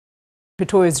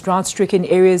Pretoria's drought-stricken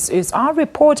areas is our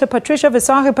reporter Patricia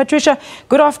Visagie. Patricia,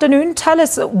 good afternoon. Tell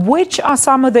us, which are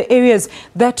some of the areas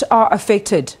that are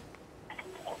affected?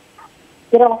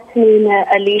 Good afternoon,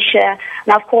 Alicia.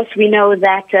 Now, of course, we know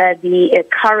that the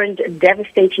current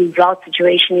devastating drought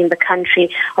situation in the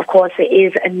country, of course,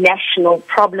 is a national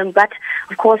problem. But,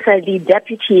 of course, the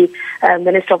Deputy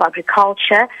Minister of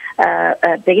Agriculture,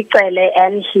 Bheki Cele,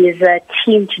 and his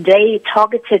team today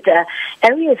targeted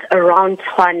areas around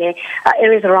Tshwane,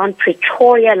 areas around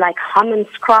Pretoria, like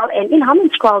Hammanskraal. And in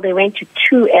Hammanskraal, they went to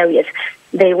two areas.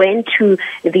 They went to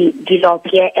the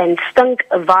Lebogang and stricken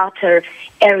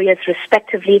areas,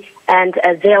 respectively, and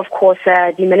there, of course,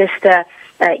 the minister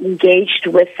engaged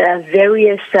with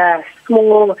various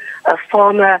small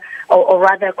farmer, or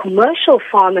rather commercial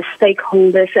farmer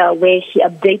stakeholders, where he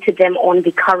updated them on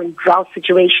the current drought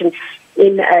situation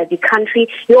in the country.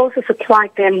 He also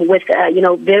supplied them with,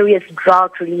 various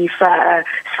drought relief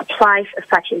supplies,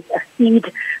 such as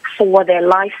feed for their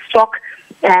livestock.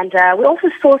 And we also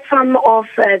saw some of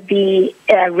the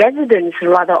residents,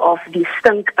 rather, of the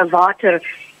stricken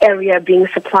area being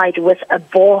supplied with a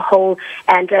borehole,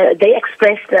 and they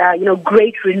expressed,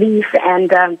 great relief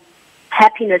and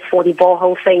happiness for the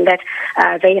borehole, saying that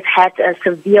they have had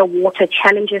severe water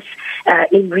challenges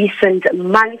in recent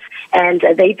months, and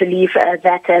they believe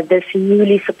that this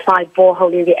newly supplied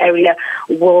borehole in the area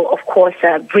will, of course,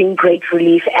 bring great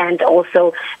relief and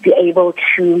also be able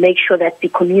to make sure that the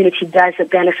community does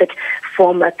benefit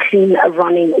from clean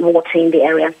running water in the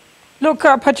area. Look,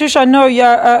 Patricia, I know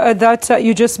that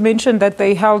you just mentioned that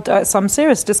they held some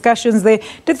serious discussions there.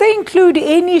 Did they include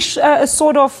any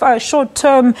sort of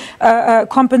short-term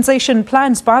compensation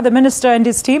plans by the minister and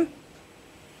his team?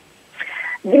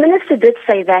 The minister did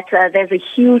say that there's a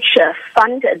huge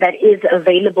fund that is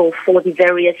available for the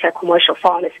various commercial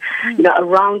farmers,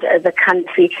 around the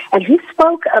country. And he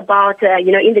spoke about,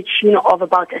 in the tune of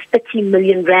about 30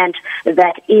 million rand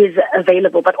that is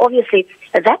available. But obviously,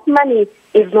 that money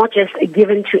is not just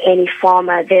given to any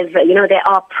farmer. There's, there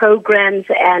are programs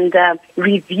and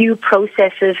review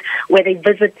processes where they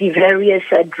visit the various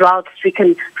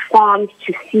drought-stricken farms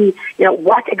to see,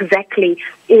 what exactly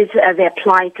is their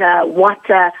plight, what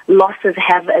losses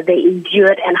have they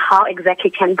endured, and how exactly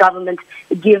can government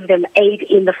give them aid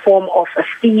in the form of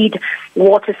feed,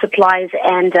 water supplies,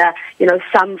 and,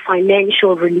 some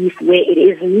financial relief where it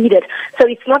is needed. So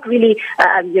it's not really,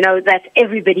 that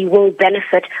everybody will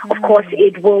benefit. Of course,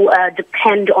 it will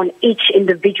depend on each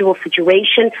individual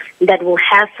situation that will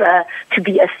have to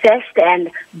be assessed, and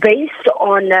based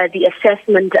on the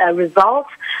assessment results,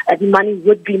 the money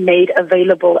would be made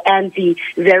available, and the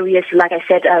various, like I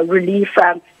said, relief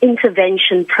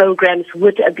intervention programs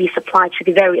would be supplied to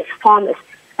the various farmers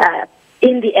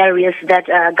in the areas that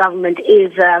government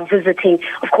is visiting.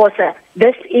 Of course,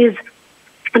 this is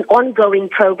an ongoing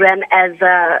program as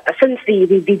since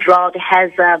the drought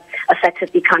has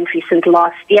affected the country since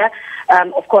last year.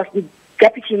 Of course, the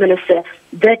Deputy Minister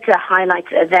did highlight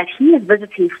that he is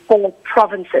visiting 4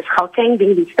 provinces, Gauteng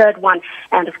being the third one,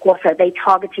 and of course they're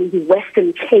targeting the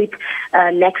Western Cape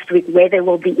next week, where they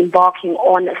will be embarking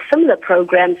on similar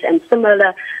programs and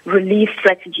similar relief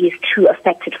strategies to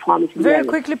affected farmers. Very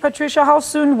quickly, Patricia, how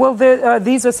soon will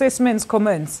these assessments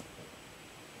commence?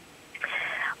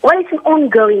 Well, it's an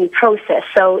ongoing process,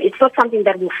 so it's not something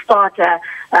that will start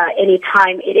any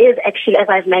time. It is actually, as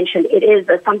I've mentioned, it is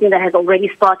something that has already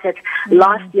started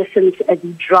last year, since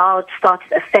the drought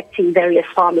started affecting various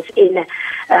farmers in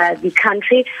the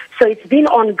country. So it's been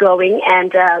ongoing,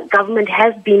 and government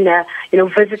has been,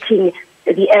 visiting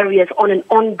the areas on an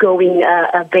ongoing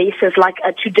basis. Like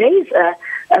today's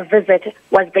visit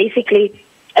was basically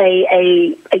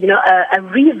a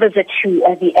revisit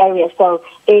to the area. So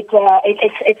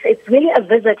it's really a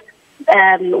visit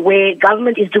where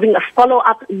government is doing a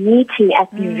follow-up meeting at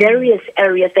the various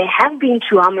areas. They have been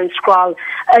to Hammanskraal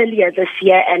earlier this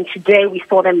year, and today we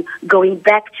saw them going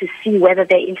back to see whether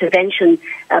their intervention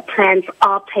plans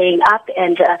are paying up,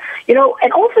 and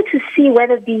and also to see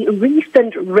whether the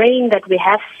recent rain that we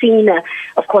have seen,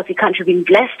 of course, the country being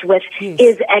blessed with,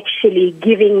 is actually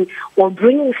giving or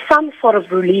bringing some sort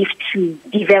of relief to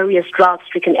the various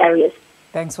drought-stricken areas.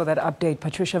 Thanks for that update.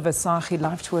 Patricia Visagie,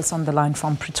 live to us on the line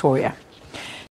from Pretoria.